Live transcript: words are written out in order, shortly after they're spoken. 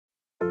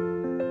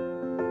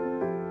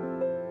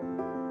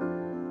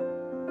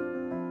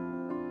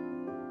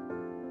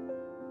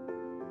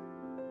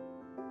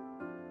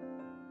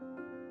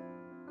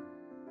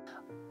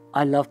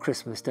I love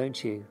Christmas,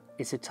 don't you?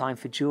 It's a time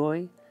for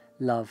joy,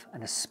 love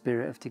and a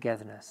spirit of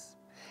togetherness.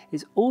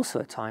 It's also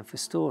a time for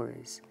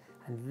stories,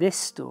 and this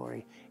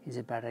story is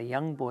about a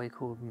young boy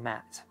called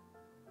Matt.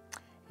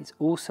 It's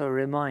also a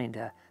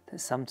reminder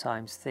that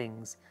sometimes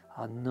things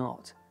are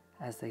not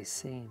as they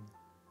seem.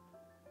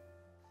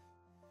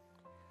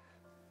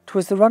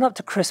 'Twas the run-up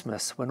to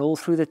Christmas when all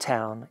through the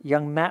town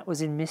young Matt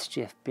was in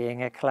mischief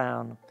being a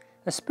clown.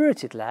 A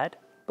spirited lad,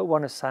 but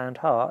one of sound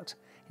heart.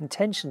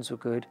 Intentions were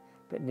good,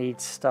 but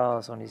needs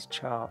stars on his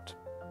chart.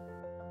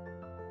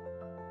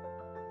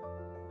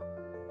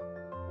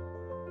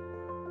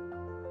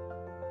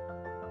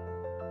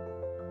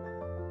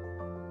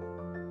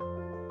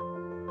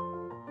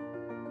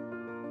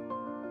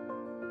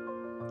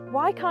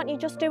 Why can't you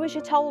just do as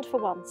you're told for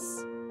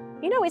once?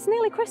 You know, it's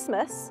nearly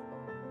Christmas.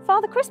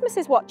 Father Christmas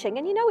is watching,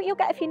 and you know what you'll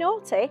get if you're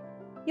naughty?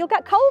 You'll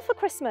get coal for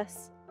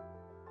Christmas.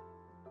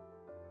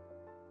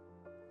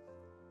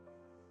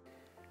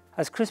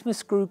 As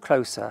Christmas grew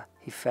closer,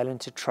 he fell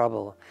into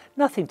trouble.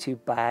 Nothing too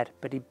bad,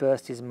 but he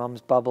burst his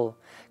mum's bubble,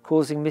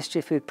 causing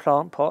mischief with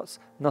plant pots,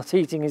 not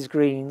eating his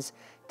greens,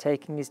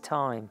 taking his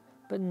time,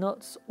 but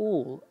not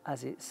all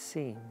as it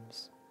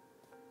seems.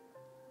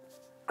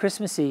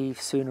 Christmas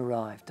Eve soon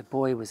arrived. The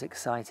boy was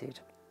excited,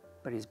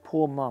 but his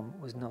poor mum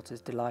was not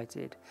as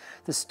delighted.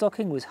 The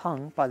stocking was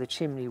hung by the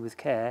chimney with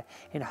care,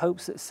 in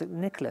hopes that St.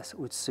 Nicholas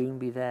would soon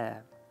be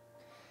there.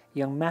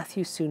 Young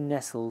Matthew soon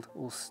nestled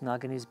all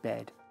snug in his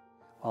bed,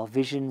 while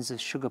visions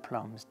of sugar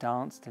plums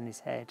danced in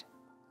his head.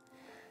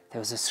 There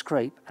was a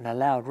scrape and a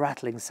loud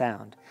rattling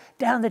sound.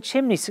 Down the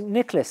chimney St.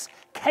 Nicholas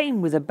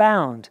came with a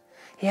bound.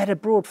 He had a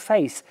broad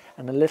face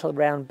and a little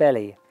round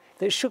belly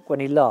that shook when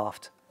he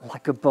laughed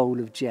like a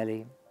bowl of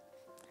jelly.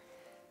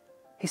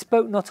 He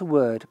spoke not a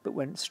word, but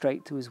went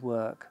straight to his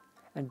work,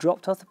 and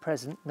dropped off the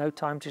present, no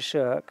time to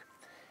shirk,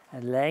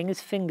 and laying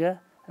his finger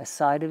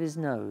aside of his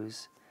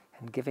nose,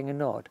 and giving a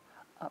nod,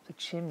 up the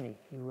chimney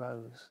he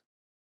rose.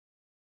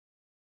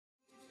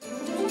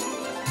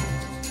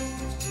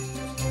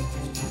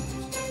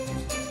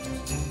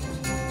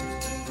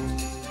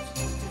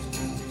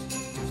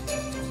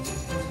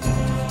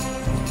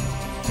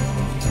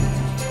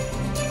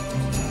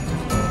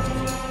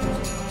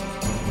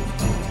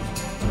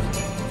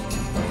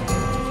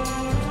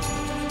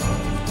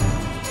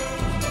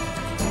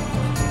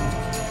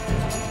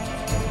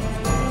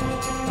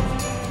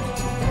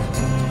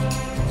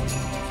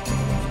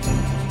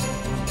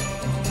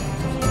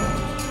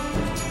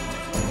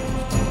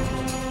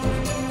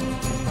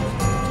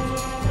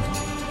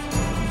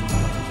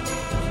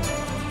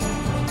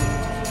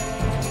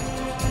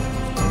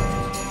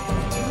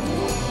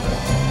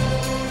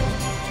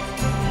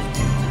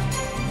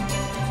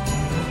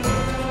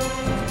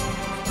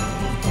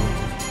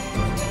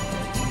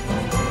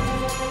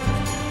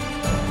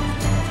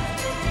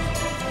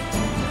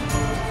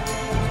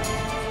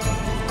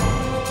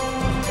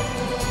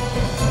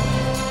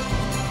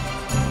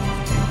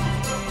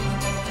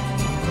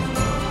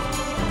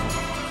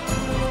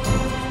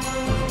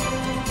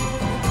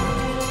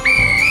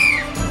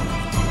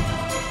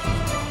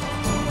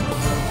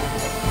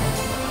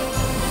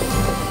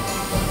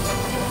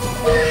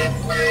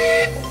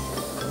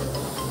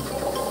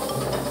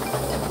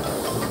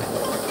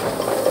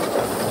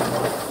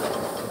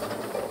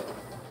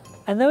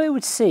 And though it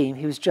would seem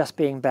he was just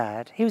being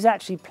bad, he was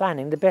actually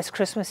planning the best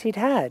Christmas he'd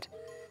had.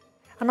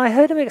 And I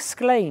heard him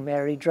exclaim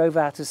ere he drove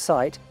out of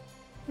sight,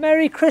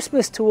 "Merry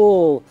Christmas to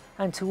all,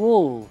 and to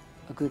all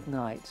a good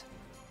night."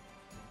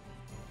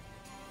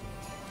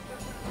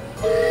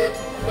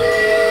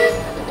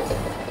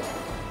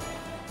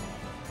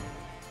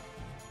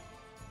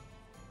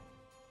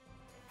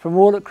 From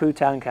all at Crewe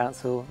Town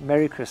Council,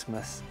 Merry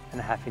Christmas and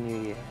a Happy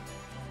New Year.